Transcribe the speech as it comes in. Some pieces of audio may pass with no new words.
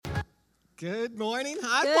Good morning,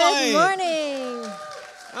 High Good Point. morning.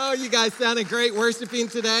 Oh, you guys sounded great worshiping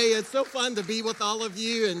today. It's so fun to be with all of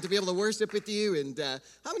you and to be able to worship with you. And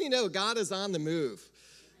how many know God is on the move?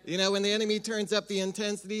 You know, when the enemy turns up the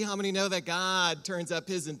intensity, how many know that God turns up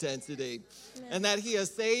his intensity? Amen. And that he has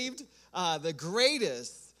saved the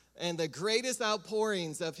greatest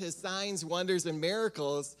outpourings of his signs, wonders, and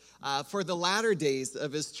miracles for the latter days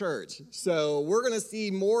of his church. So we're going to see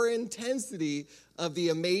more intensity of the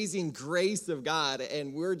amazing grace of God,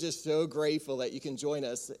 and we're just so grateful that you can join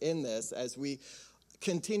us in this as we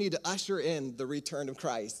continue to usher in the return of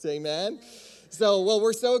Christ. Amen? So,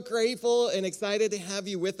 we're so grateful and excited to have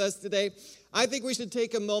you with us today. I think we should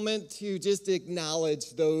take a moment to just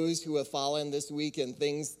acknowledge those who have fallen this week and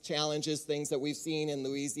challenges, things that we've seen in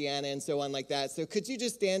Louisiana and so on like that. So could you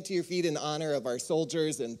just stand to your feet in honor of our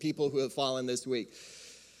soldiers and people who have fallen this week?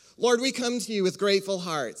 Lord, we come to you with grateful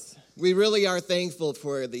hearts. We really are thankful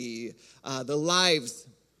for the lives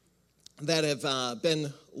that have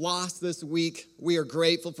been lost this week. We are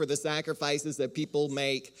grateful for the sacrifices that people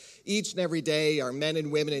make each and every day, our men and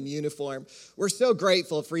women in uniform. We're so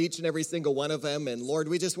grateful for each and every single one of them. And Lord,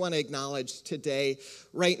 we just want to acknowledge today,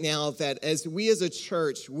 right now, that as we as a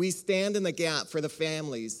church, we stand in the gap for the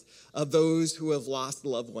families of those who have lost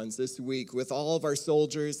loved ones this week. With all of our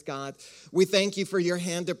soldiers, God, we thank you for your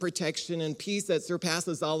hand of protection and peace that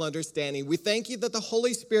surpasses all understanding. We thank you that the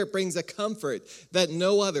Holy Spirit brings a comfort that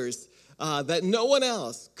no one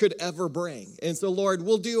else could ever bring. And so, Lord,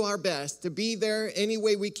 we'll do our best to be there any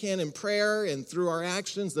way we can in prayer and through our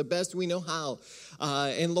actions the best we know how.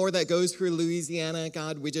 And Lord, that goes through Louisiana.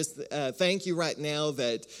 God, we just thank you right now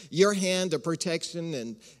that your hand of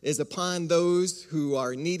protection is upon those who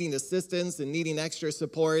are needing assistance and needing extra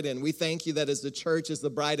support. And we thank you that as the church, as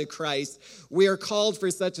the bride of Christ, we are called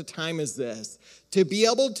for such a time as this, to be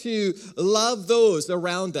able to love those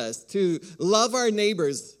around us, to love our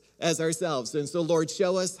neighbors as ourselves. And so, Lord,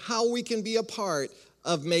 show us how we can be a part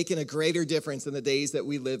of making a greater difference in the days that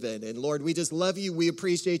we live in. And Lord, we just love you. We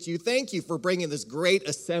appreciate you. Thank you for bringing this great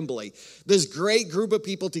assembly, this great group of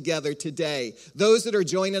people together today. Those that are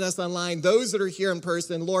joining us online, those that are here in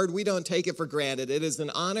person, Lord, we don't take it for granted. It is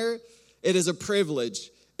an honor. It is a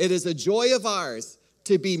privilege. It is a joy of ours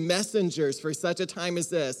to be messengers for such a time as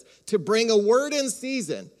this, to bring a word in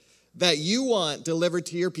season that you want delivered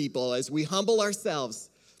to your people. As we humble ourselves,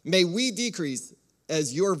 may we decrease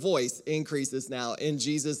as your voice increases now, in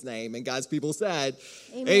Jesus' name. And God's people said,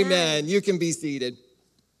 Amen. You can be seated.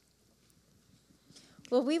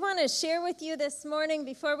 Well, we want to share with you this morning,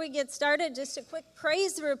 before we get started, just a quick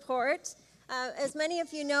praise report. As many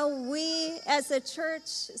of you know, we as a church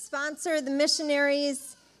sponsor the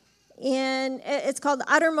missionaries, and it's called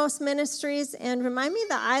Uttermost Ministries. And remind me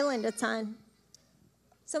the island it's on.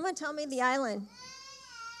 Someone tell me the island.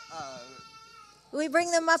 We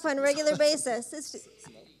bring them up on a regular basis.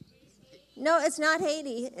 No, it's not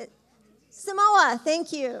Haiti. Samoa,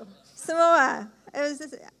 thank you. Samoa.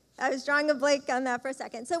 I was drawing a blank on that for a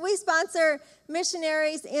second. So we sponsor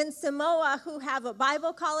missionaries in Samoa who have a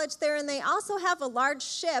Bible college there, and they also have a large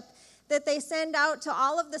ship that they send out to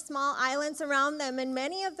all of the small islands around them. And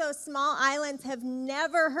many of those small islands have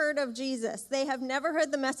never heard of Jesus. They have never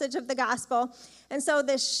heard the message of the gospel. And so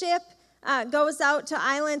this ship goes out to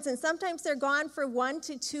islands, and sometimes they're gone for 1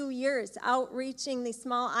 to 2 years, outreaching these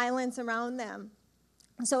small islands around them.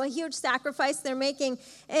 So a huge sacrifice they're making.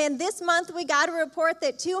 And this month we got a report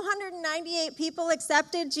that 298 people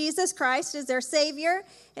accepted Jesus Christ as their Savior,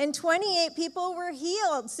 and 28 people were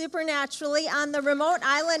healed supernaturally on the remote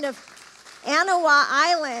island of Anawa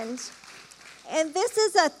Island. And this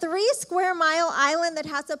is a 3-square-mile island that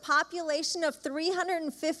has a population of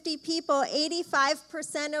 350 people.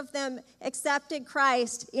 85% of them accepted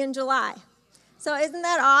Christ in July. So isn't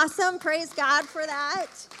that awesome? Praise God for that.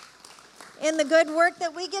 And the good work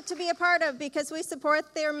that we get to be a part of, because we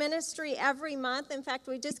support their ministry every month. In fact,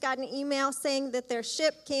 we just got an email saying that their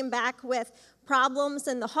ship came back with problems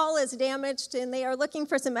and the hull is damaged, and they are looking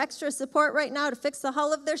for some extra support right now to fix the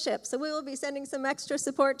hull of their ship. So we will be sending some extra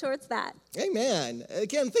support towards that. Amen.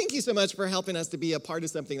 Again, thank you so much for helping us to be a part of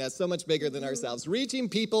something that's so much bigger than ourselves, reaching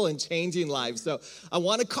people and changing lives. So I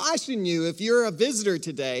want to caution you, if you're a visitor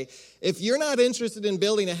today, if you're not interested in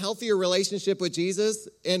building a healthier relationship with Jesus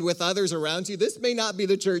and with others around you, this may not be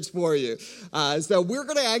the church for you. So we're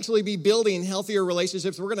going to actually be building healthier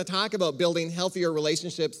relationships. We're going to talk about building healthier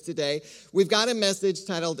relationships today. We've got a message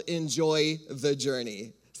titled, Enjoy the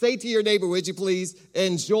Journey. Say to your neighbor, would you please,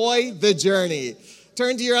 enjoy the journey.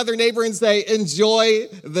 Turn to your other neighbor and say, enjoy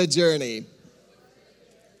the journey.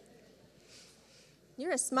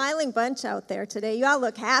 You're a smiling bunch out there today. You all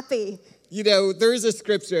look happy. You know, there's a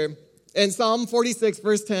scripture In Psalm 46,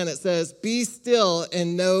 verse 10, it says, "Be still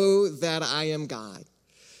and know that I am God."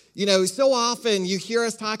 You know, so often you hear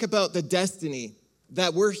us talk about the destiny,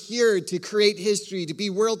 that we're here to create history, to be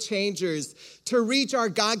world changers, to reach our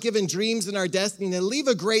God-given dreams and our destiny, and leave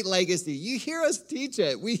a great legacy. You hear us teach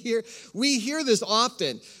it. We hear this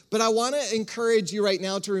often. But I want to encourage you right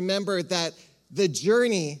now to remember that the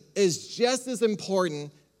journey is just as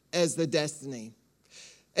important as the destiny.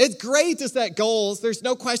 It's great to set goals. There's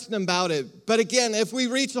no question about it. But again, if we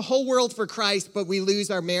reach the whole world for Christ, but we lose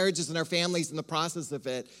our marriages and our families in the process of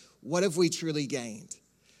it, what have we truly gained?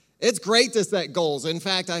 It's great to set goals. In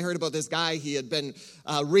fact, I heard about this guy. He had been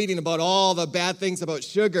reading about all the bad things about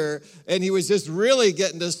sugar, and he was just really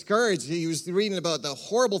getting discouraged. He was reading about the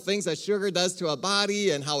horrible things that sugar does to a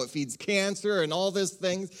body and how it feeds cancer and all these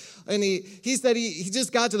things. And he said he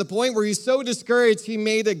just got to the point where he's so discouraged, he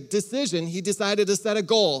made a decision. He decided to set a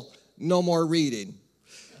goal: no more reading.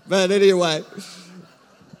 But anyway,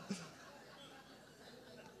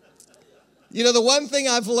 you know, the one thing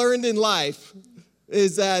I've learned in life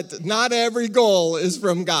is that not every goal is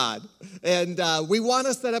from God. And we want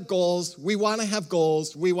to set up goals. We want to have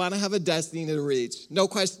goals. We want to have a destiny to reach. No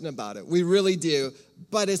question about it. We really do.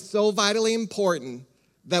 But it's so vitally important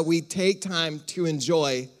that we take time to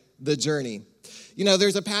enjoy the journey. You know,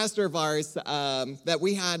 there's a pastor of ours that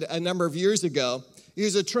we had a number of years ago. He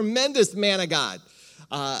was a tremendous man of God.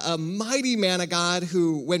 A mighty man of God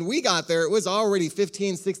who, when we got there, it was already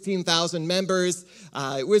 15,000, 16,000 members.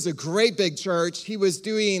 It was a great big church. He was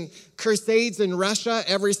doing crusades in Russia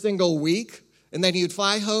every single week. And then he would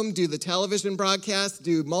fly home, do the television broadcast,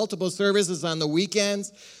 do multiple services on the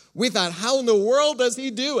weekends. We thought, how in the world does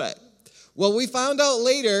he do it? Well, we found out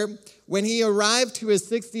later, when he arrived to his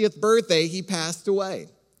 60th birthday, he passed away.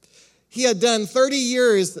 He had done 30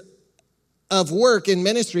 years of work in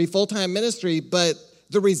ministry, full-time ministry, but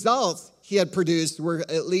the results he had produced were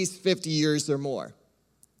at least 50 years or more.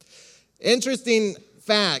 Interesting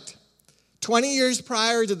fact, 20 years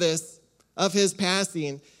prior to this, of his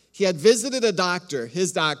passing, he had visited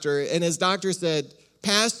his doctor, and his doctor said,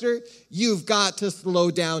 "Pastor, you've got to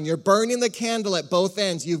slow down. You're burning the candle at both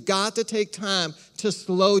ends. You've got to take time to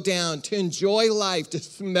slow down, to enjoy life, to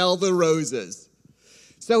smell the roses."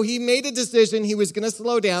 So he made a decision. He was going to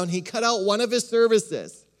slow down. He cut out one of his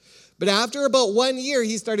services. But after about 1 year,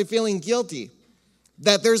 he started feeling guilty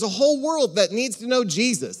that there's a whole world that needs to know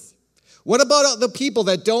Jesus. What about the people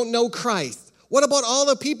that don't know Christ? What about all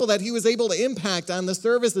the people that he was able to impact on the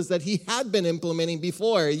services that he had been implementing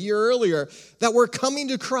before, a year earlier, that were coming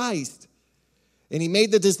to Christ? And he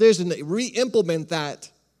made the decision to re-implement that.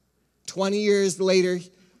 20 years later,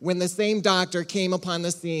 when the same doctor came upon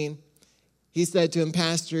the scene, he said to him,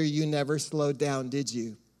 "Pastor, you never slowed down, did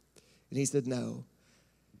you?" And he said, "No."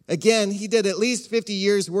 Again, he did at least 50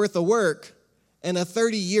 years worth of work and a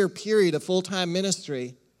 30-year period of full-time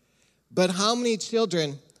ministry. But how many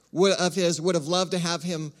children of his would have loved to have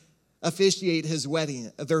him officiate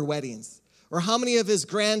their weddings? Or how many of his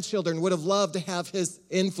grandchildren would have loved to have his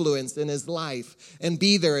influence in his life and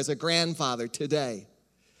be there as a grandfather today?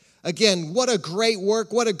 Again, what a great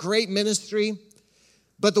work, what a great ministry.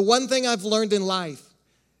 But the one thing I've learned in life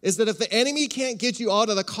is that if the enemy can't get you out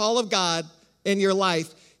of the call of God in your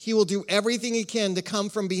life, he will do everything he can to come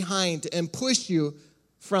from behind and push you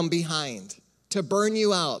from behind, to burn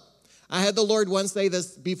you out. I had the Lord once say this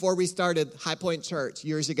before we started High Point Church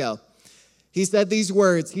years ago. He said these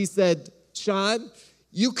words. He said, "Sean,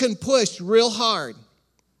 you can push real hard."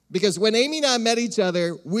 Because when Amy and I met each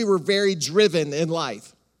other, we were very driven in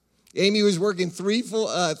life. Amy was working three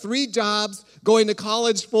jobs, going to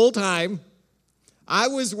college full-time. I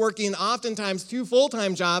was working oftentimes 2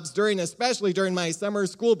 full-time jobs, especially during my summer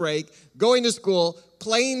school break, going to school,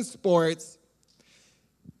 playing sports.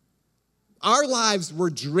 Our lives were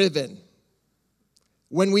driven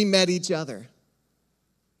when we met each other.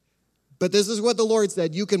 But this is what the Lord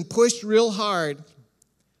said: you can push real hard,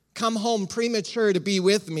 come home premature to be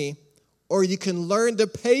with me, or you can learn to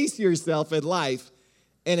pace yourself in life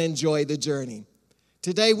and enjoy the journey.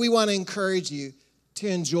 Today, we want to encourage you to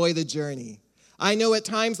enjoy the journey. I know at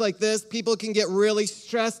times like this, people can get really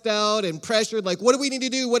stressed out and pressured, like, what do we need to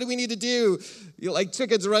do? What do we need to do? You're like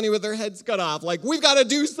chickens running with their heads cut off, like, we've got to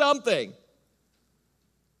do something.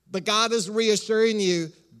 But God is reassuring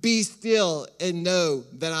you, be still and know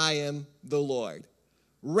that I am the Lord.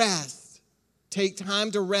 Rest. Take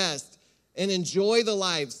time to rest and enjoy the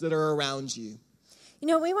lives that are around you. You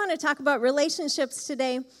know, we want to talk about relationships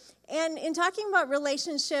today. And in talking about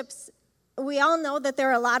relationships, we all know that there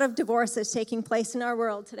are a lot of divorces taking place in our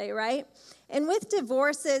world today, right? And with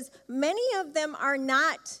divorces, many of them are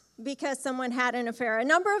not because someone had an affair. A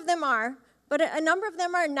number of them are, but a number of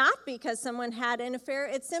them are not because someone had an affair.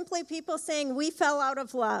 It's simply people saying, we fell out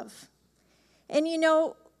of love. And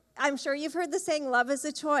I'm sure you've heard the saying, love is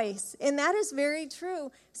a choice. And that is very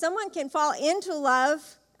true. Someone can fall into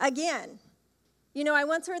love again. I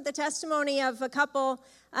once heard the testimony of a couple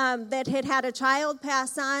that had a child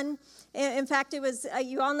pass on. In fact, it was,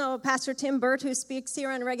 you all know Pastor Tim Burt, who speaks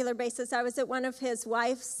here on a regular basis. I was at one of his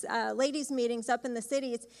wife's ladies' meetings up in the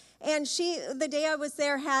cities. And the day I was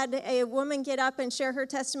there, had a woman get up and share her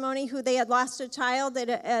testimony who they had lost a child.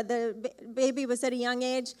 The baby was at a young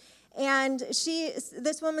age. And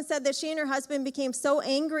this woman said that she and her husband became so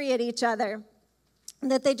angry at each other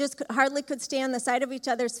that they just hardly could stand the sight of each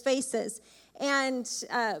other's faces. And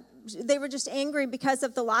they were just angry because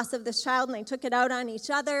of the loss of this child, and they took it out on each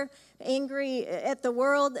other, angry at the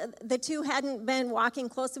world. The two hadn't been walking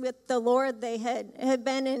closely with the Lord. They had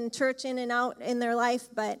been in church in and out in their life,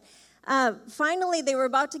 but finally they were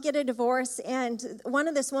about to get a divorce, and one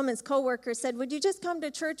of this woman's co-workers said, would you just come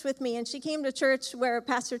to church with me? And she came to church where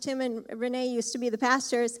Pastor Tim and Renee used to be the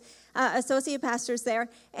pastors, associate pastors there,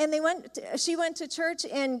 and she went to church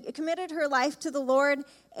and committed her life to the Lord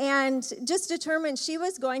and just determined she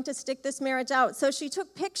was going to stick this marriage out. So she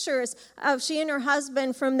took pictures of she and her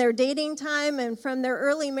husband from their dating time and from their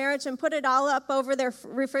early marriage and put it all up over their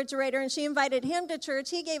refrigerator, and she invited him to church.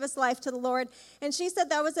 He gave his life to the Lord, and she said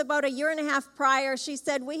that was about a year and a half prior. She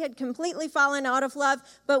said we had completely fallen out of love,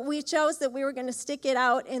 but we chose that we were going to stick it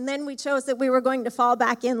out, and then we chose that we were going to fall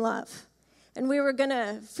back in love. And we were going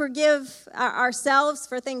to forgive ourselves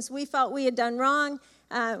for things we felt we had done wrong,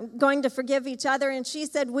 going to forgive each other. And she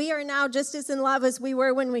said, we are now just as in love as we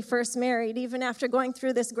were when we first married, even after going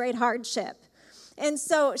through this great hardship. And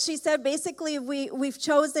so she said, basically, we've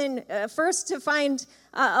chosen first to find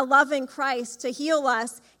a love in Christ to heal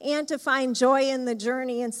us and to find joy in the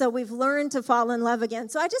journey. And so we've learned to fall in love again.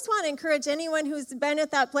 So I just want to encourage anyone who's been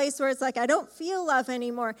at that place where it's like, I don't feel love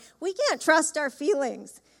anymore. We can't trust our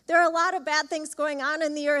feelings. There are a lot of bad things going on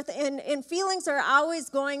in the earth, and feelings are always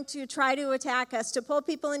going to try to attack us, to pull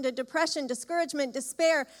people into depression, discouragement,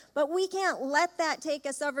 despair, but we can't let that take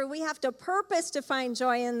us over. We have to purpose to find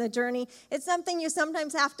joy in the journey. It's something you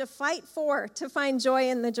sometimes have to fight for to find joy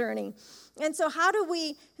in the journey. And so how do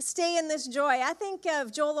we stay in this joy? I think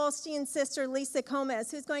of Joel Osteen's sister, Lisa Gomez,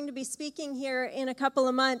 who's going to be speaking here in a couple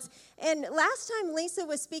of months. And last time Lisa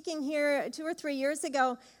was speaking here 2 or 3 years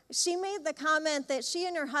ago, she made the comment that she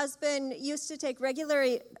and her husband used to take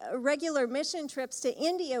regular mission trips to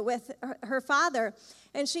India with her father.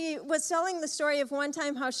 And she was telling the story of one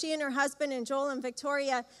time how she and her husband and Joel and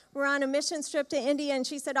Victoria were on a mission trip to India. And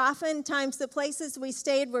she said oftentimes the places we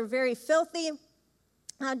stayed were very filthy,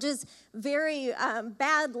 just very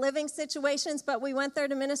bad living situations, but we went there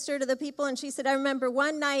to minister to the people. And she said, I remember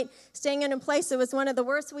one night staying in a place that was one of the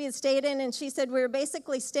worst we had stayed in, and she said we were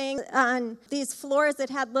basically staying on these floors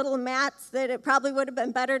that had little mats that it probably would have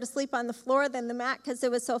been better to sleep on the floor than the mat because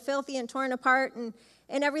it was so filthy and torn apart and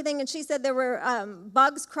everything. And she said there were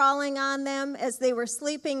bugs crawling on them as they were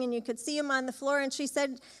sleeping, and you could see them on the floor. And she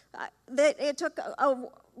said that it took a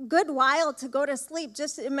good while to go to sleep,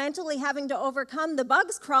 just mentally having to overcome the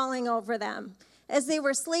bugs crawling over them as they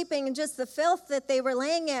were sleeping and just the filth that they were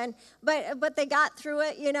laying in. But they got through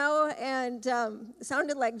it, and it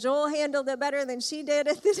sounded like Joel handled it better than she did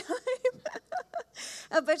at the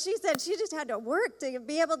time. But she said she just had to work to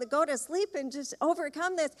be able to go to sleep and just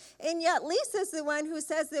overcome this. And yet Lisa's the one who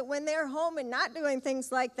says that when they're home and not doing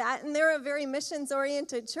things like that, and they're a very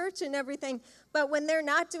missions-oriented church and everything, but when they're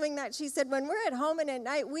not doing that, she said, when we're at home and at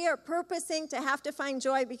night, we are purposing to have to find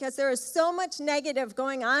joy because there is so much negative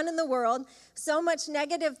going on in the world, so much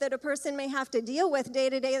negative that a person may have to deal with day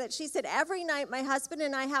to day, that she said, every night my husband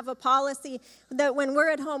and I have a policy that when we're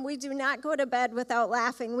at home, we do not go to bed without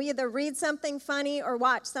laughing. We either read something funny or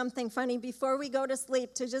watch something funny before we go to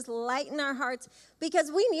sleep to just lighten our hearts because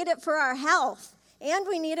we need it for our health and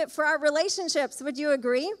we need it for our relationships. Would you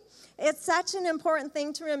agree? It's such an important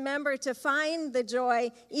thing to remember, to find the joy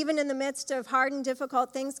even in the midst of hard and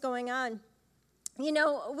difficult things going on.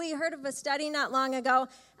 We heard of a study not long ago,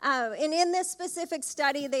 and in this specific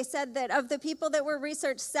study, they said that of the people that were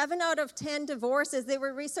researched, 7 out of 10 divorces, they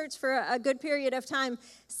were researched for a good period of time,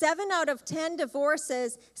 7 out of 10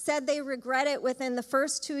 divorces said they regret it within the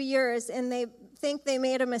first 2 years, and they think they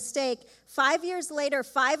made a mistake. 5 years later,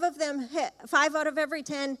 5 out of every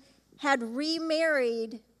 10 had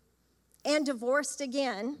remarried and divorced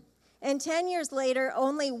again. And 10 years later,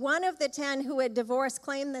 only 1 of the 10 who had divorced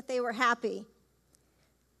claimed that they were happy.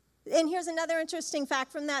 And here's another interesting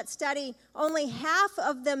fact from that study. Only half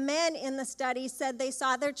of the men in the study said they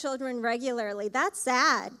saw their children regularly. That's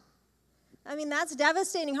sad. I mean, that's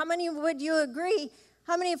devastating. How many would you agree?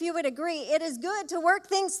 How many of you would agree it is good to work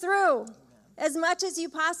things through as much as you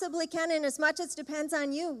possibly can and as much as depends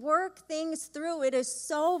on you? Work things through. It is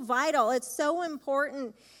so vital. It's so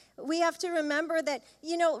important. We have to remember that,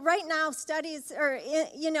 right now studies, or,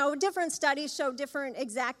 different studies show different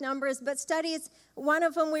exact numbers, but studies, one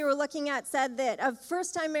of them we were looking at said that of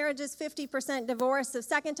first-time marriages, 50% divorce, of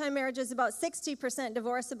second-time marriages, about 60%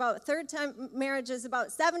 divorce, about third-time marriages, about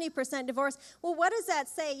 70% divorce. Well, what does that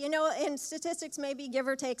say? In statistics, maybe give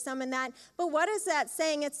or take some in that, but what is that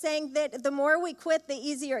saying? It's saying that the more we quit, the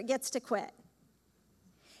easier it gets to quit.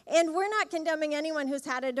 And we're not condemning anyone who's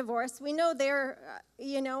had a divorce. We know there,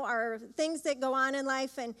 are things that go on in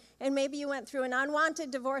life, and maybe you went through an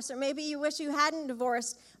unwanted divorce, or maybe you wish you hadn't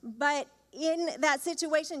divorced. But in that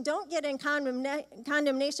situation, don't get in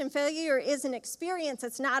condemnation. Failure is an experience.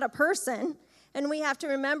 It's not a person. And we have to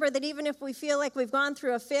remember that even if we feel like we've gone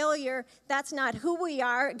through a failure, that's not who we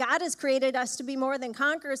are. God has created us to be more than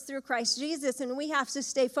conquerors through Christ Jesus, and we have to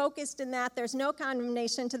stay focused in that. There's no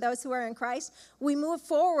condemnation to those who are in Christ. We move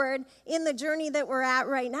forward in the journey that we're at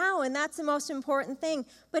right now, and that's the most important thing.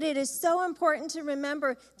 But it is so important to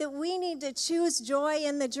remember that we need to choose joy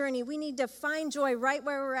in the journey. We need to find joy right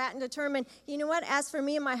where we're at and determine, you know what, as for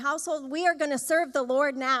me and my household, we are going to serve the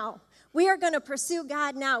Lord now. We are going to pursue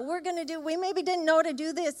God now. We maybe didn't know to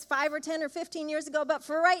do this 5 or 10 or 15 years ago, but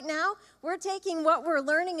for right now, we're taking what we're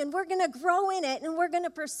learning and we're going to grow in it, and we're going to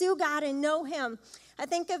pursue God and know Him. I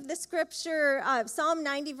think of the scripture, Psalm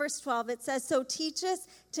 90, verse 12. It says, "So teach us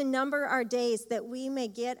to number our days that we may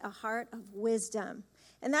get a heart of wisdom."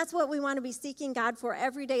 And that's what we want to be seeking God for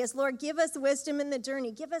every day is, Lord, give us wisdom in the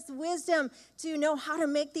journey. Give us wisdom to know how to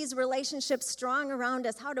make these relationships strong around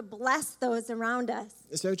us, how to bless those around us.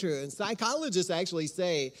 It's so true. And psychologists actually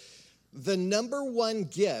say the number one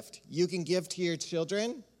gift you can give to your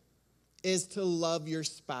children is to love your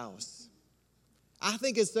spouse. I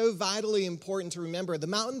think it's so vitally important to remember the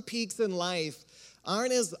mountain peaks in life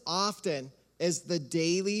aren't as often as the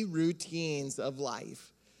daily routines of life.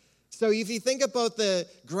 So if you think about the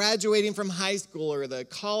graduating from high school or the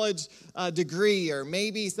college degree or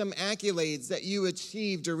maybe some accolades that you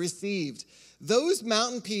achieved or received, those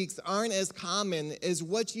mountain peaks aren't as common as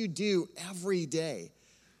what you do every day.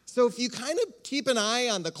 So if you kind of keep an eye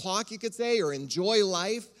on the clock, you could say, or enjoy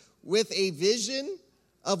life with a vision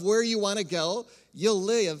of where you want to go, you'll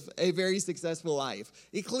live a very successful life.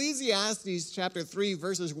 Ecclesiastes chapter 3,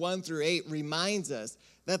 verses 1 through 8 reminds us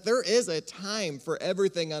that there is a time for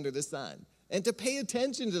everything under the sun, and to pay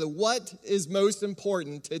attention to what is most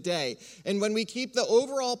important today. And when we keep the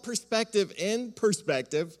overall perspective in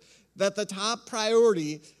perspective, that the top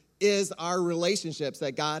priority is our relationships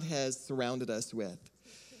that God has surrounded us with.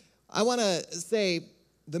 I want to say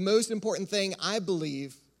the most important thing I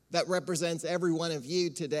believe that represents every one of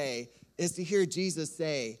you today is to hear Jesus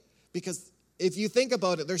say, because if you think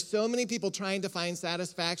about it, there's so many people trying to find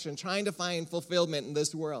satisfaction, trying to find fulfillment in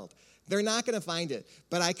this world. They're not going to find it.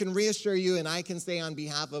 But I can reassure you, and I can say on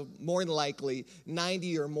behalf of more than likely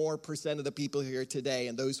 90 or more % of the people here today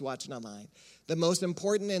and those watching online, the most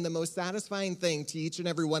important and the most satisfying thing to each and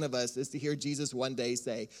every one of us is to hear Jesus one day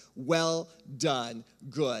say, "Well done,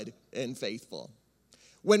 good and faithful."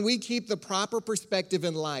 When we keep the proper perspective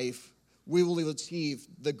in life, we will achieve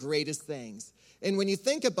the greatest things. And when you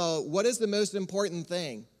think about what is the most important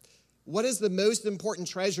thing, what is the most important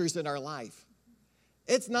treasures in our life?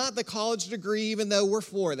 It's not the college degree, even though we're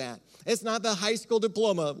for that. It's not the high school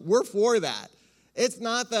diploma. We're for that. It's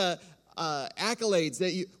not the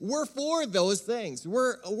accolades we're for those things.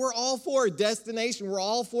 We're all for destination. We're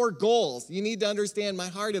all for goals. You need to understand my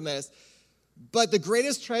heart in this. But the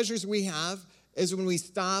greatest treasures we have is when we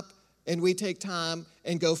stop and we take time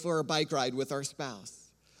and go for a bike ride with our spouse,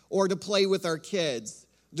 or to play with our kids,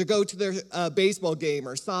 to go to their baseball game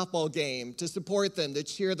or softball game, to support them, to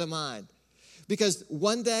cheer them on. Because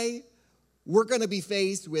one day, we're going to be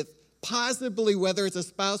faced with possibly, whether it's a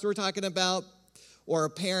spouse we're talking about or a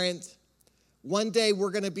parent, one day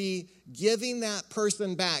we're going to be giving that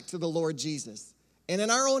person back to the Lord Jesus. And in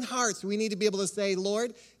our own hearts, we need to be able to say,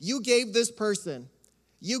 Lord, you gave this person,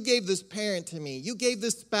 you gave this parent to me, you gave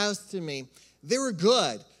this spouse to me. They were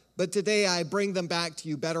good. But today I bring them back to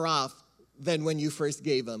you better off than when you first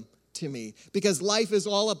gave them to me. Because life is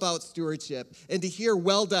all about stewardship. And to hear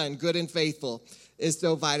well done, good and faithful is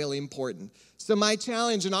so vitally important. So my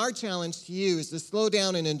challenge and our challenge to you is to slow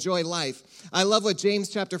down and enjoy life. I love what James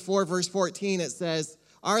chapter 4, verse 14, it says,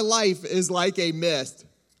 our life is like a mist.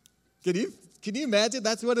 Can you Can you imagine?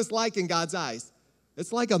 That's what it's like in God's eyes.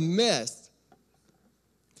 It's like a mist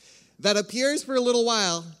that appears for a little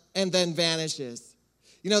while and then vanishes.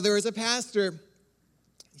 You know, there was a pastor,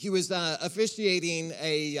 he was officiating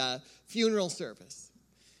a funeral service.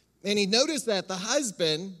 And he noticed that the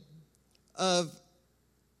husband of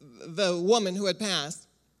the woman who had passed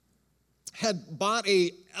had bought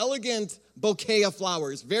a elegant bouquet of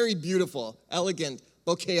flowers, very beautiful, elegant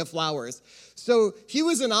bouquet of flowers. So he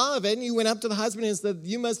was in awe of it, and he went up to the husband and said,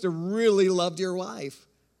 "You must have really loved your wife."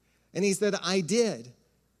 And he said, "I did.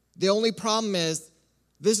 The only problem is,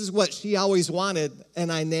 this is what she always wanted,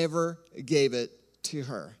 and I never gave it to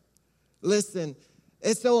her." Listen,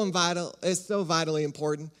 it's so vitally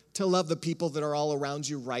important to love the people that are all around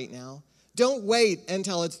you right now. Don't wait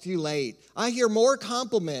until it's too late. I hear more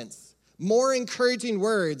compliments, more encouraging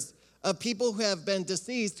words of people who have been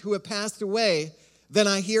deceased, who have passed away, than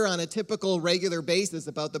I hear on a typical regular basis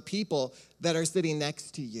about the people that are sitting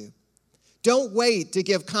next to you. Don't wait to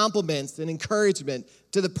give compliments and encouragement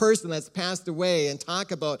to the person that's passed away and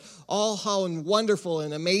talk about all how wonderful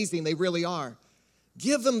and amazing they really are.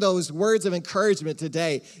 Give them those words of encouragement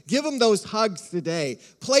today. Give them those hugs today.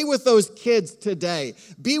 Play with those kids today.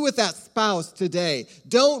 Be with that spouse today.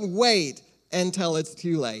 Don't wait until it's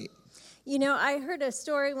too late. You know, I heard a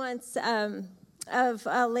story once of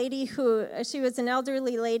a lady who, she was an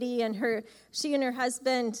elderly lady, and she and her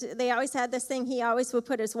husband, they always had this thing. He always would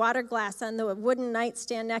put his water glass on the wooden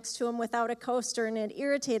nightstand next to him without a coaster, and it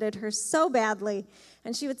irritated her so badly.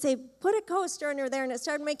 And she would say, "Put a coaster under there," and it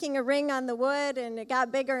started making a ring on the wood, and it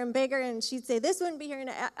got bigger and bigger, and she'd say, "This wouldn't be here." And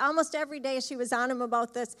almost every day she was on him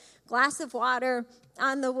about this glass of water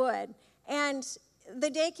on the wood. And the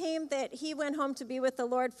day came that he went home to be with the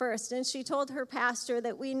Lord first, and she told her pastor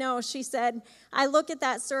that we know, she said, "I look at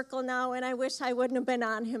that circle now, and I wish I wouldn't have been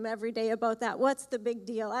on him every day about that. What's the big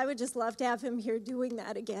deal? I would just love to have him here doing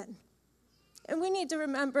that again." And we need to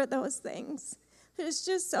remember those things. It's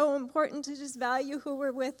just so important to just value who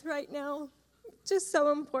we're with right now. Just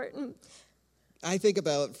so important. I think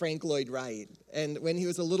about Frank Lloyd Wright, and when he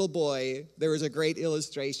was a little boy, there was a great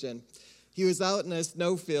illustration. He was out in a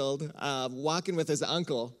snowfield walking with his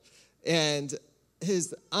uncle, and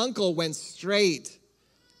his uncle went straight,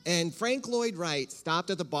 and Frank Lloyd Wright stopped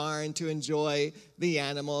at the barn to enjoy the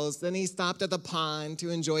animals, then he stopped at the pond to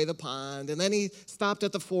enjoy the pond, and then he stopped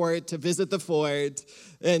at the fort to visit the fort.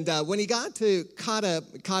 And when he got caught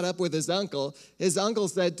up with his uncle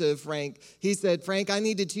said to Frank, he said, "Frank, I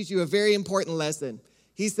need to teach you a very important lesson."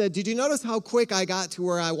 He said, "Did you notice how quick I got to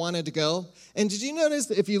where I wanted to go? And did you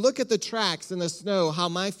notice, if you look at the tracks in the snow, how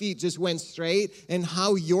my feet just went straight and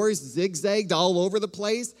how yours zigzagged all over the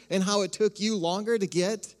place and how it took you longer to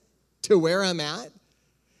get to where I'm at?"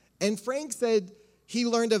 And Frank said he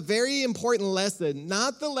learned a very important lesson,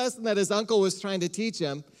 not the lesson that his uncle was trying to teach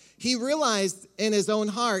him. He realized in his own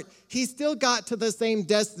heart he still got to the same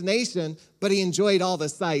destination, but he enjoyed all the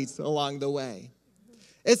sights along the way.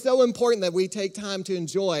 It's so important that we take time to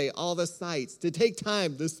enjoy all the sights, to take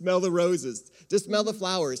time to smell the roses, to smell the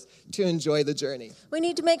flowers, to enjoy the journey. We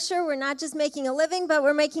need to make sure we're not just making a living, but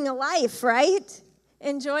we're making a life, right?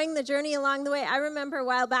 Enjoying the journey along the way. I remember a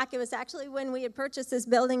while back, it was actually when we had purchased this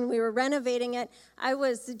building, we were renovating it. I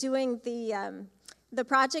was doing the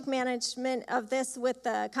project management of this with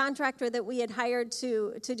the contractor that we had hired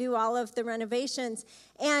to do all of the renovations.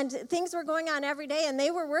 And things were going on every day, and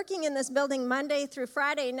they were working in this building Monday through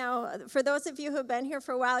Friday. Now, for those of you who have been here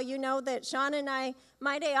for a while, you know that Sean and I,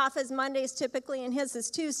 my day off is Mondays typically, and his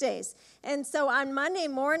is Tuesdays. And so on Monday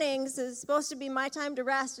mornings is supposed to be my time to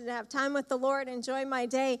rest and to have time with the Lord, enjoy my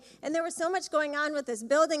day. And there was so much going on with this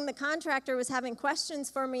building. The contractor was having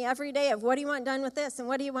questions for me every day of, "What do you want done with this? And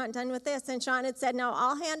what do you want done with this?" And Sean had said, "No,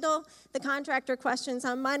 I'll handle the contractor questions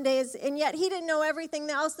on Mondays." And yet he didn't know everything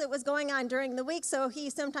else that was going on during the week, so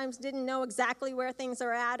he sometimes didn't know exactly where things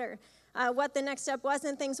are at or what the next step was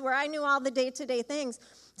and things were. I knew all the day-to-day things.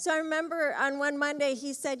 So I remember on one Monday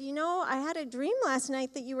he said, "You know, I had a dream last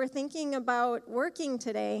night that you were thinking about working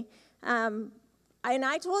today. And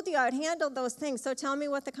I told you I would handle those things, so tell me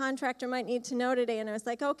what the contractor might need to know today." And I was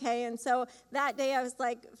like, "Okay." And so that day I was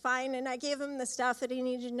like, fine, and I gave him the stuff that he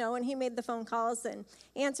needed to know, and he made the phone calls and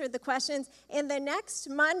answered the questions. And the next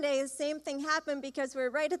Monday, the same thing happened because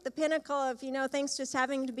we're right at the pinnacle of, things just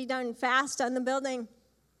having to be done fast on the building.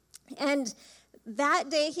 And that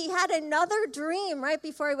day he had another dream right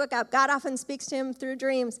before he woke up. God often speaks to him through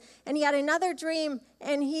dreams. And he had another dream,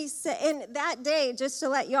 and he said, and that day, just to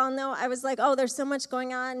let you all know, I was like, "Oh, there's so much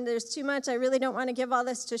going on. There's too much. I really don't want to give all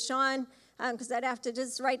this to Sean because I'd have to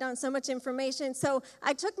just write down so much information." So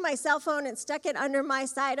I took my cell phone and stuck it under my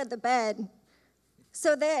side of the bed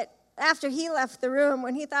so that after he left the room,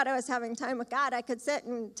 when he thought I was having time with God, I could sit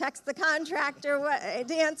and text the contractor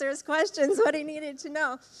to answer his questions, what he needed to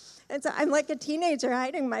know. And so I'm like a teenager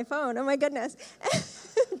hiding my phone, oh my goodness,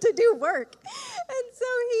 to do work. And so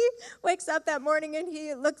he wakes up that morning and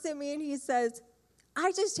he looks at me and he says,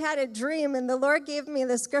 I just had a dream and the Lord gave me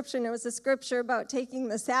the scripture, and it was a scripture about taking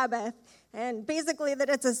the Sabbath, and basically that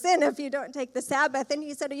it's a sin if you don't take the Sabbath. And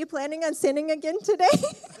he said, are you planning on sinning again today?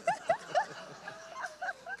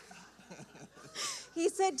 He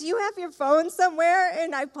said, do you have your phone somewhere?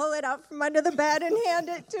 And I pull it out from under the bed and hand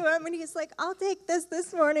it to him. And he's like, I'll take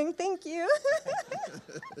this morning. Thank you.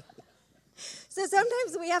 So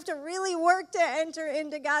sometimes we have to really work to enter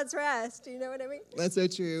into God's rest. You know what I mean? That's so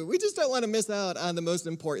true. We just don't want to miss out on the most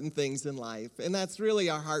important things in life. And that's really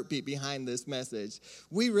our heartbeat behind this message.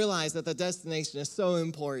 We realize that the destination is so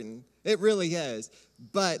important. It really is.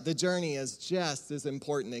 But the journey is just as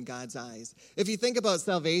important in God's eyes. If you think about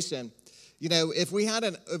salvation, you know, if we had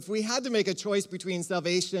to make a choice between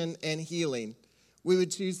salvation and healing, we would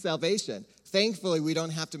choose salvation. Thankfully, we don't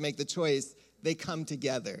have to make the choice. They come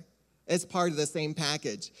together. It's part of the same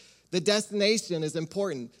package. The destination is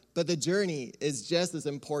important, but the journey is just as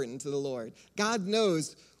important to the Lord. God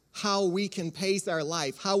knows how we can pace our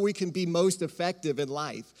life, how we can be most effective in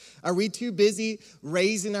life. Are we too busy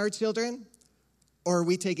raising our children, or are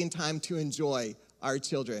we taking time to enjoy our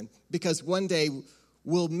children? Because one day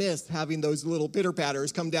we'll miss having those little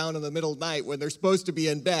pitter-patters come down in the middle of the night when they're supposed to be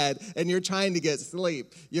in bed and you're trying to get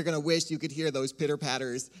sleep. You're going to wish you could hear those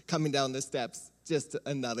pitter-patters coming down the steps just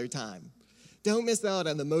another time. Don't miss out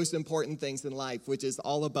on the most important things in life, which is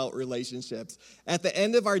all about relationships. At the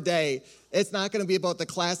end of our day, it's not going to be about the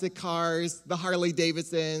classic cars, the Harley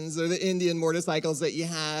Davidsons, or the Indian motorcycles that you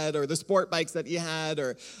had, or the sport bikes that you had,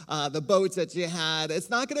 or the boats that you had. It's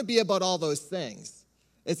not going to be about all those things.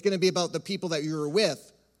 It's going to be about the people that you were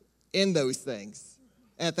with in those things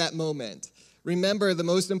at that moment. Remember, the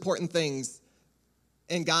most important things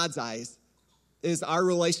in God's eyes is our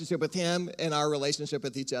relationship with him and our relationship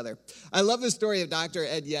with each other. I love the story of Dr.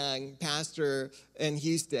 Ed Young, pastor in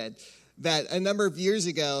Houston, that a number of years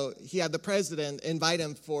ago, he had the president invite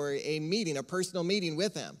him for a meeting, a personal meeting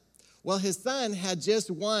with him. Well, his son had just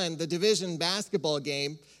won the division basketball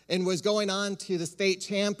game and was going on to the state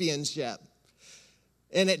championship.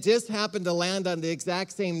 And it just happened to land on the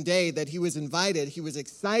exact same day that he was invited. He was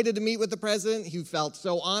excited to meet with the president. He felt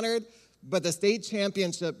so honored. But the state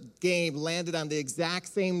championship game landed on the exact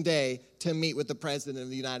same day to meet with the president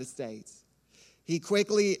of the United States. He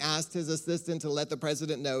quickly asked his assistant to let the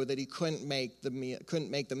president know that he couldn't make the meal,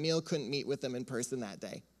 couldn't meet with him in person that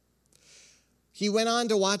day. He went on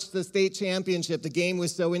to watch the state championship. The game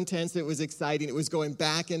was so intense, it was exciting. It was going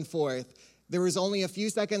back and forth. There was only a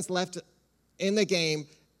few seconds left in the game,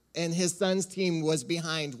 and his son's team was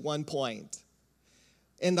behind 1 point.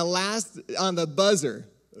 On the buzzer,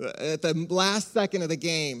 at the last second of the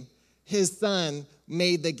game, his son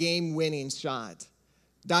made the game-winning shot.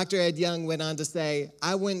 Dr. Ed Young went on to say,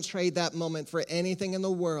 I wouldn't trade that moment for anything in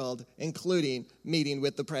the world, including meeting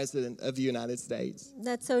with the President of the United States.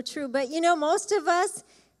 That's so true. But you know, most of us,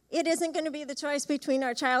 it isn't going to be the choice between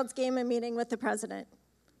our child's game and meeting with the President.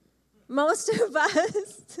 Most of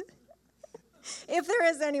us, if there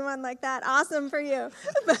is anyone like that, awesome for you.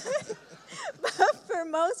 But for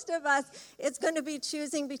most of us, it's going to be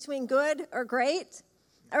choosing between good or great,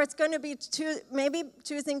 or it's going to be maybe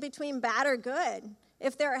choosing between bad or good.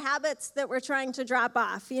 If there are habits that we're trying to drop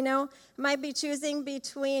off, you know, it might be choosing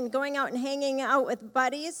between going out and hanging out with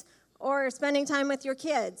buddies or spending time with your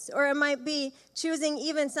kids, or it might be choosing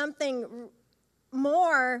even something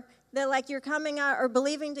more that, like, you're coming out or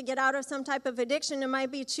believing to get out of some type of addiction. It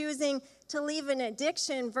might be choosing to leave an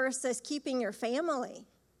addiction versus keeping your family.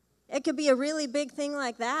 It could be a really big thing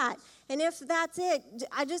like that. And if that's it,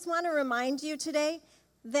 I just want to remind you today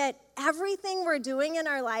that everything we're doing in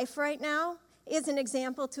our life right now is an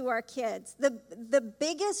example to our kids. The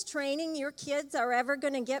biggest training your kids are ever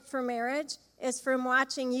going to get for marriage is from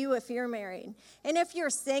watching you if you're married. And if you're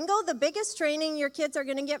single, the biggest training your kids are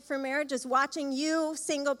going to get for marriage is watching you,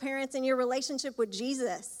 single parents, in your relationship with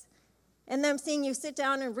Jesus. And them seeing you sit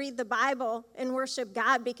down and read the Bible and worship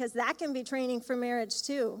God, because that can be training for marriage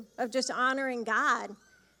too, of just honoring God.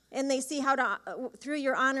 And they see how to, through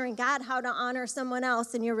your honoring God, how to honor someone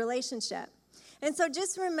else in your relationship. And so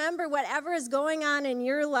just remember, whatever is going on in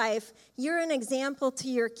your life, you're an example to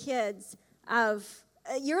your kids of,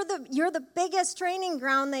 you're the biggest training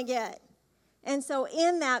ground they get. And so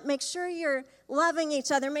in that, make sure you're loving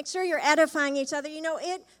each other. Make sure you're edifying each other. You know,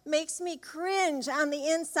 it makes me cringe on the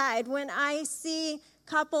inside when I see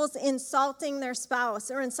couples insulting their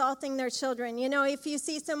spouse or insulting their children. You know, if you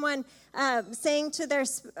see someone saying to their,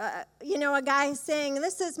 a guy saying,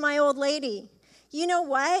 "This is my old lady." You know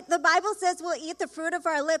what? The Bible says we'll eat the fruit of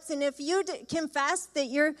our lips. And if you confess that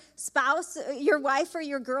your spouse, your wife or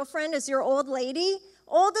your girlfriend is your old lady,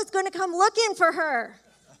 old is going to come looking for her.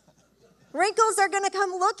 Wrinkles are going to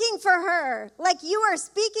come looking for her. Like you are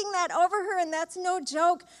speaking that over her, and that's no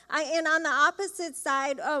joke. And on the opposite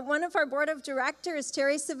side, one of our board of directors,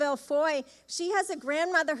 Terry Seville Foy, she has a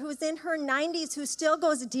grandmother who's in her 90s who still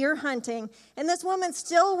goes deer hunting. And this woman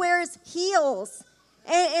still wears heels.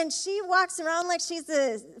 And she walks around like she's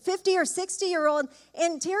a 50 or 60-year-old.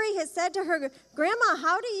 And Terry has said to her, "Grandma,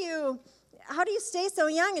 how do you stay so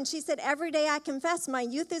young?" And she said, "Every day I confess my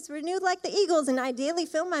youth is renewed like the eagles, and I daily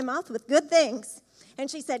fill my mouth with good things." And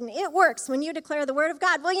she said, "And it works when you declare the word of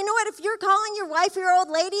God." Well, you know what? If you're calling your wife your old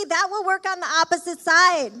lady, that will work on the opposite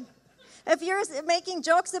side. If you're making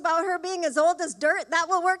jokes about her being as old as dirt, that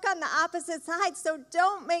will work on the opposite side. So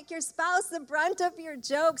don't make your spouse the brunt of your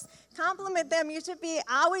jokes. Compliment them. You should be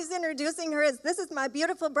always introducing her as, "This is my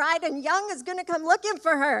beautiful bride," and young is going to come looking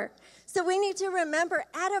for her. So we need to remember,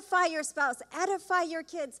 edify your spouse, edify your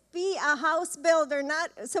kids. Be a house builder,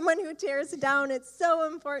 not someone who tears down. It's so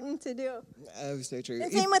important to do. Oh, so true.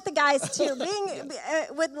 And same with the guys, too.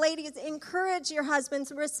 With ladies, encourage your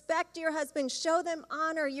husbands, respect your husbands, show them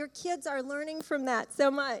honor. Your kids are learning from that so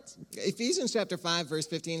much. Ephesians chapter 5, verse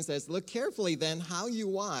 15 says, "Look carefully then how you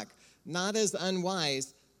walk, not as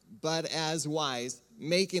unwise, but as wise,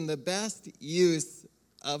 making the best use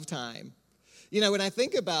of time." You know, when I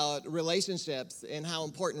think about relationships and how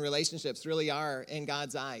important relationships really are in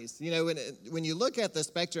God's eyes, you know, when you look at the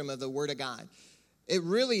spectrum of the Word of God, it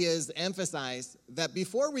really is emphasized that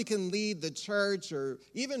before we can lead the church or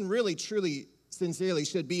even really, truly, sincerely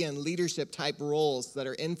should be in leadership type roles that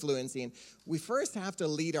are influencing, we first have to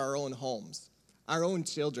lead our own homes, our own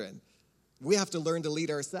children. We have to learn to lead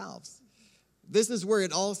ourselves. This is where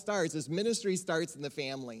it all starts, is ministry starts in the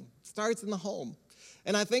family, starts in the home.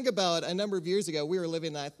 And I think about a number of years ago, we were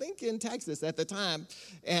living, I think, in Texas at the time,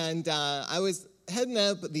 and I was heading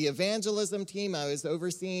up the evangelism team. I was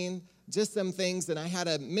overseeing just some things, and I had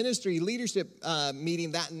a ministry leadership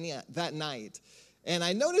meeting that night. And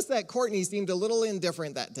I noticed that Courtney seemed a little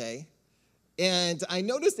indifferent that day, and I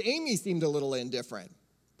noticed Amy seemed a little indifferent.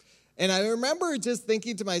 And I remember just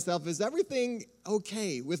thinking to myself, is everything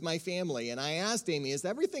okay with my family? And I asked Amy, is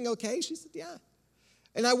everything okay? She said, yeah.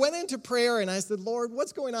 And I went into prayer and I said, Lord,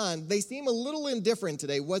 what's going on? They seem a little indifferent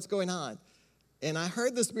today. What's going on? And I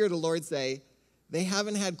heard the Spirit of the Lord say, they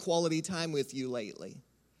haven't had quality time with you lately.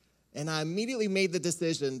 And I immediately made the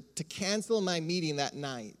decision to cancel my meeting that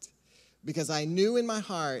night because I knew in my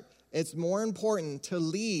heart it's more important to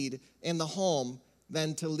lead in the home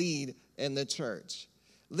than to lead in the church.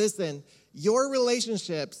 Listen, your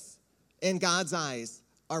relationships in God's eyes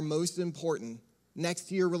are most important. Next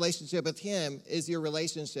to your relationship with Him is your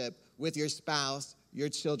relationship with your spouse, your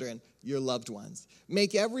children, your loved ones.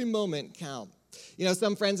 Make every moment count. You know,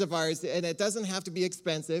 some friends of ours, and it doesn't have to be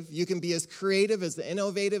expensive. You can be as creative, as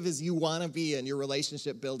innovative as you want to be in your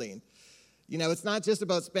relationship building. You know, it's not just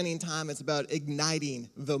about spending time. It's about igniting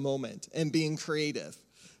the moment and being creative.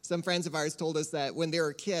 Some friends of ours told us that when they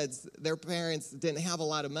were kids, their parents didn't have a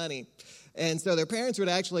lot of money. And so their parents would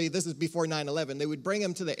actually, this is before 9/11, they would bring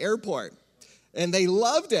them to the airport. And they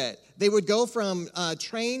loved it. They would go from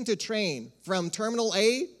train to train, from Terminal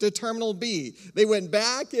A to Terminal B. They went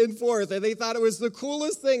back and forth, and they thought it was the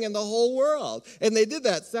coolest thing in the whole world. And they did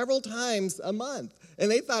that several times a month. And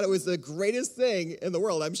they thought it was the greatest thing in the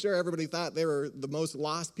world. I'm sure everybody thought they were the most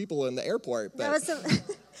lost people in the airport. But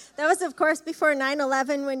that was, of course, before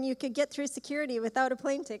 9/11 when you could get through security without a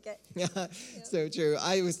plane ticket. Yeah, so true.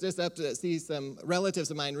 I was just up to see some relatives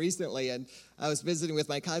of mine recently, and I was visiting with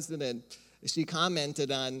my cousin, and she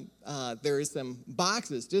commented on there are some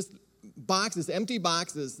boxes, just boxes, empty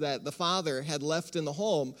boxes that the father had left in the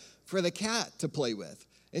home for the cat to play with.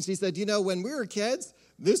 And she said, you know, when we were kids,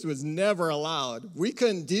 this was never allowed. We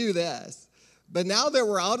couldn't do this. But now that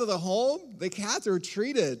we're out of the home, the cats are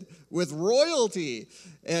treated with royalty.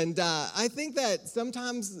 And I think that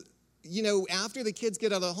sometimes, you know, after the kids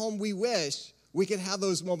get out of the home, we wish we could have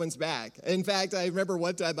those moments back. In fact, I remember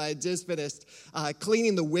one time I had just finished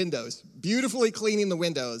cleaning the windows, beautifully cleaning the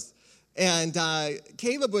windows. And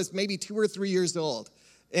Caleb was maybe 2 or 3 years old.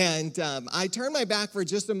 And I turned my back for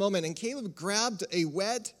just a moment, and Caleb grabbed a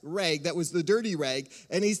wet rag that was the dirty rag,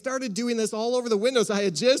 and he started doing this all over the windows I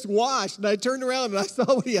had just washed. And I turned around, and I saw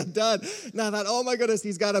what he had done. And I thought, oh, my goodness,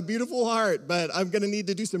 he's got a beautiful heart, but I'm going to need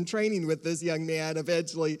to do some training with this young man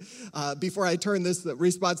eventually before I turn this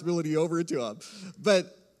responsibility over to him.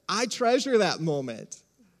 But I treasure that moment.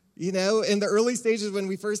 You know, in the early stages when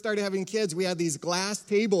we first started having kids, we had these glass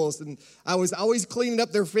tables, and I was always cleaning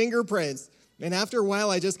up their fingerprints. And after a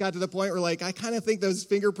while, I just got to the point where, like, I kind of think those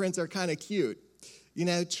fingerprints are kind of cute. You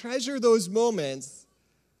know, treasure those moments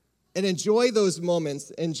and enjoy those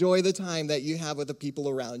moments. Enjoy the time that you have with the people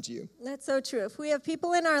around you. That's so true. If we have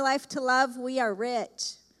people in our life to love, we are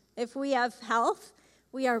rich. If we have health,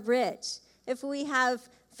 we are rich. If we have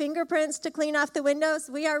fingerprints to clean off the windows,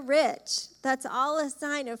 we are rich. That's all a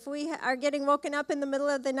sign. If we are getting woken up in the middle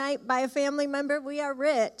of the night by a family member, we are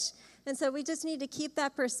rich. And so we just need to keep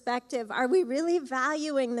that perspective. Are we really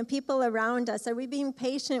valuing the people around us? Are we being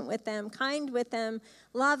patient with them, kind with them,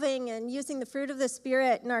 loving and using the fruit of the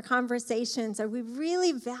Spirit in our conversations? Are we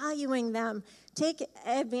really valuing them? Take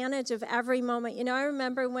advantage of every moment. You know, I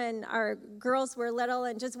remember when our girls were little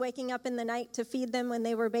and just waking up in the night to feed them when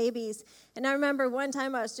they were babies. And I remember one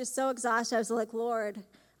time I was just so exhausted. I was like, Lord,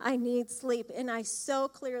 I need sleep. And I so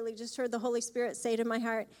clearly just heard the Holy Spirit say to my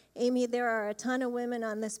heart, Amy, there are a ton of women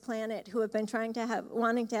on this planet who have been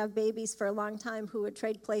wanting to have babies for a long time, who would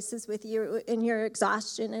trade places with you in your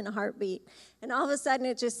exhaustion in a heartbeat. And all of a sudden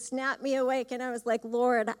it just snapped me awake. And I was like,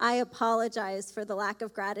 Lord, I apologize for the lack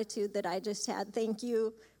of gratitude that I just had. Thank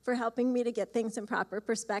you for helping me to get things in proper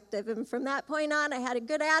perspective. And from that point on, I had a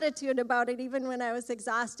good attitude about it, even when I was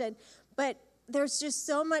exhausted. But there's just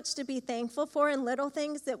so much to be thankful for in little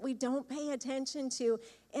things that we don't pay attention to.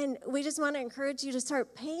 And we just want to encourage you to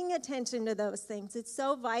start paying attention to those things. It's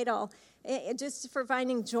so vital, just for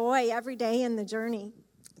finding joy every day in the journey.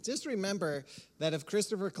 Just remember that if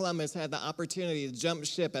Christopher Columbus had the opportunity to jump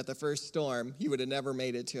ship at the first storm, he would have never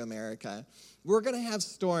made it to America. We're going to have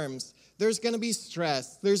storms. There's going to be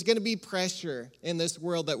stress. There's going to be pressure in this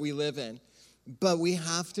world that we live in. But we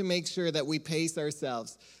have to make sure that we pace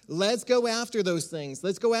ourselves. Let's go after those things.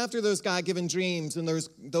 Let's go after those God-given dreams and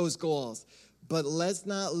those goals. But let's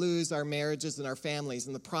not lose our marriages and our families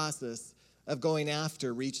in the process of going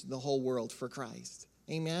after reaching the whole world for Christ.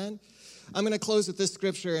 Amen? I'm going to close with this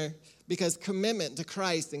scripture because commitment to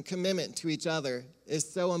Christ and commitment to each other is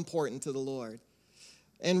so important to the Lord.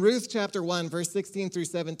 In Ruth chapter 1, verse 16 through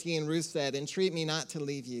 17, Ruth said, "Entreat me not to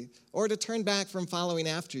leave you, or to turn back from following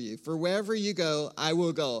after you. For wherever you go, I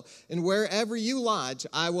will go, and wherever you lodge,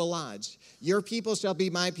 I will lodge. Your people shall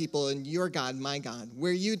be my people, and your God my God.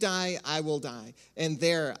 Where you die, I will die, and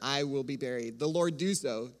there I will be buried. The Lord do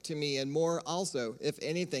so to me, and more also, if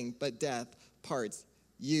anything but death parts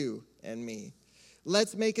you and me."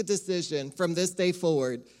 Let's make a decision from this day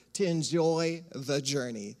forward to enjoy the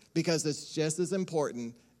journey, because it's just as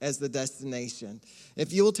important as the destination.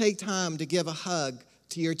 If you'll take time to give a hug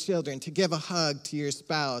to your children, to give a hug to your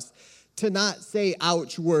spouse, to not say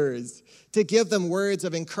ouch words, to give them words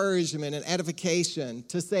of encouragement and edification,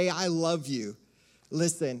 to say I love you,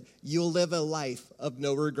 listen, you'll live a life of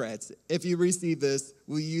no regrets. If you receive this,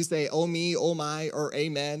 will you say oh me, oh my, or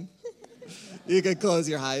amen? You can close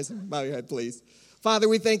your eyes, bow your head, please. Father,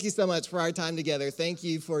 we thank you so much for our time together. Thank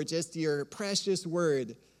you for just your precious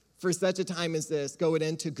word for such a time as this, going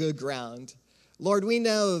into good ground. Lord, we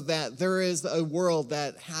know that there is a world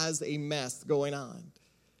that has a mess going on.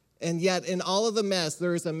 And yet in all of the mess,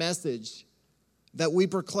 there is a message that we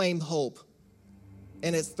proclaim hope.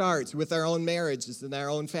 And it starts with our own marriages and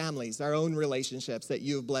our own families, our own relationships that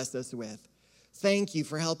you have blessed us with. Thank you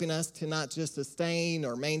for helping us to not just sustain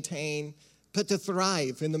or maintain, but to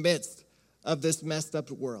thrive in the midst of this messed up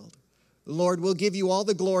world. Lord, we'll give you all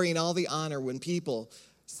the glory and all the honor when people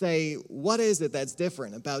say, what is it that's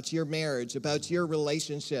different about your marriage, about your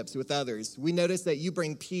relationships with others? We notice that you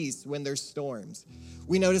bring peace when there's storms.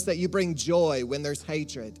 We notice that you bring joy when there's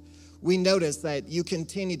hatred. We notice that you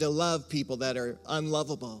continue to love people that are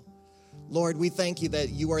unlovable. Lord, we thank you that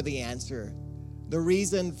you are the answer, the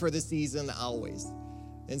reason for the season always.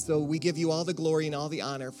 And so we give you all the glory and all the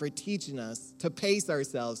honor for teaching us to pace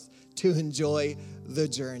ourselves, to enjoy the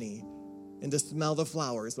journey, and to smell the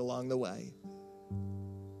flowers along the way.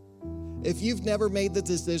 If you've never made the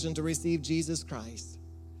decision to receive Jesus Christ,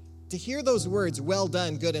 to hear those words, well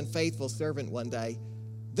done, good and faithful servant, one day,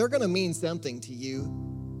 they're going to mean something to you.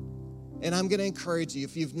 And I'm going to encourage you,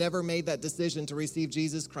 if you've never made that decision to receive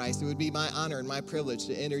Jesus Christ, it would be my honor and my privilege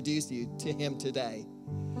to introduce you to him today.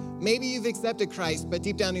 Maybe you've accepted Christ, but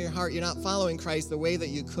deep down in your heart, you're not following Christ the way that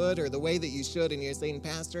you could or the way that you should, and you're saying,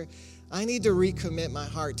 Pastor, I need to recommit my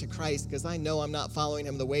heart to Christ because I know I'm not following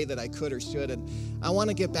him the way that I could or should, and I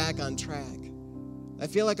want to get back on track. I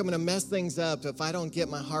feel like I'm going to mess things up if I don't get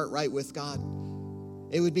my heart right with God.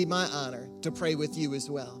 It would be my honor to pray with you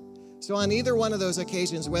as well. So on either one of those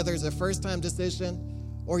occasions, whether it's a first-time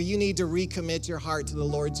decision or you need to recommit your heart to the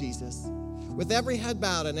Lord Jesus, with every head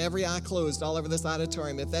bowed and every eye closed all over this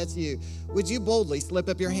auditorium, if that's you, would you boldly slip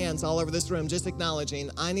up your hands all over this room, just acknowledging,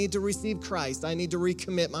 I need to receive Christ. I need to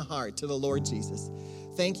recommit my heart to the Lord Jesus.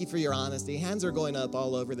 Thank you for your honesty. Hands are going up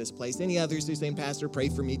all over this place. Any others who say, Pastor, pray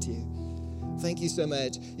for me too? Thank you so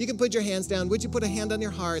much. You can put your hands down. Would you put a hand on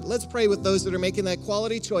your heart? Let's pray with those that are making that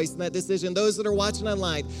quality choice and that decision. Those that are watching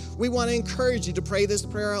online, we want to encourage you to pray this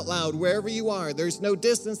prayer out loud wherever you are. There's no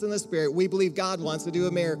distance in the Spirit. We believe God wants to do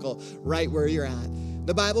a miracle right where you're at.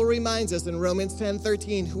 The Bible reminds us in Romans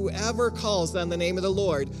 10:13, whoever calls on the name of the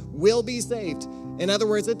Lord will be saved. In other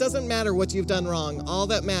words, it doesn't matter what you've done wrong. All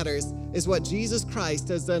that matters is what Jesus Christ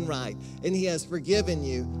has done right. And he has forgiven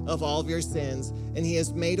you of all of your sins. And he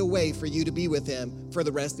has made a way for you to be with him for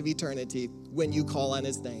the rest of eternity when you call on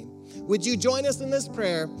his name. Would you join us in this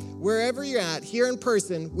prayer? Wherever you're at, here in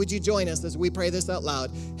person, would you join us as we pray this out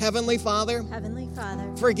loud? Heavenly Father,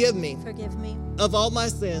 forgive me of all my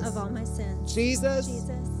sins. Jesus,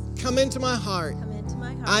 come into my heart.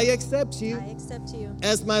 I accept you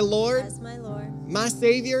as my Lord, my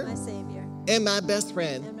Savior, and my best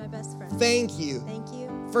friend. Thank you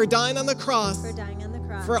for dying on the cross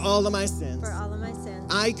for all of my sins.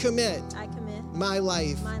 I commit my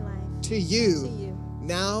life to you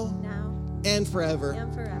now and forever.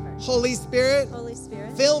 Holy Spirit,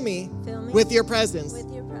 fill me with your presence.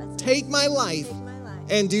 Take my life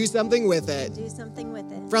and do something with it.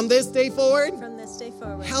 From this day forward,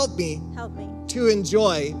 help me to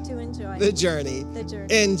enjoy the journey.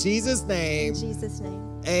 In Jesus' name,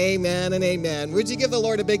 amen and amen. Would you give the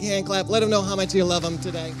Lord a big hand clap? Let him know how much you love him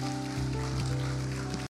today.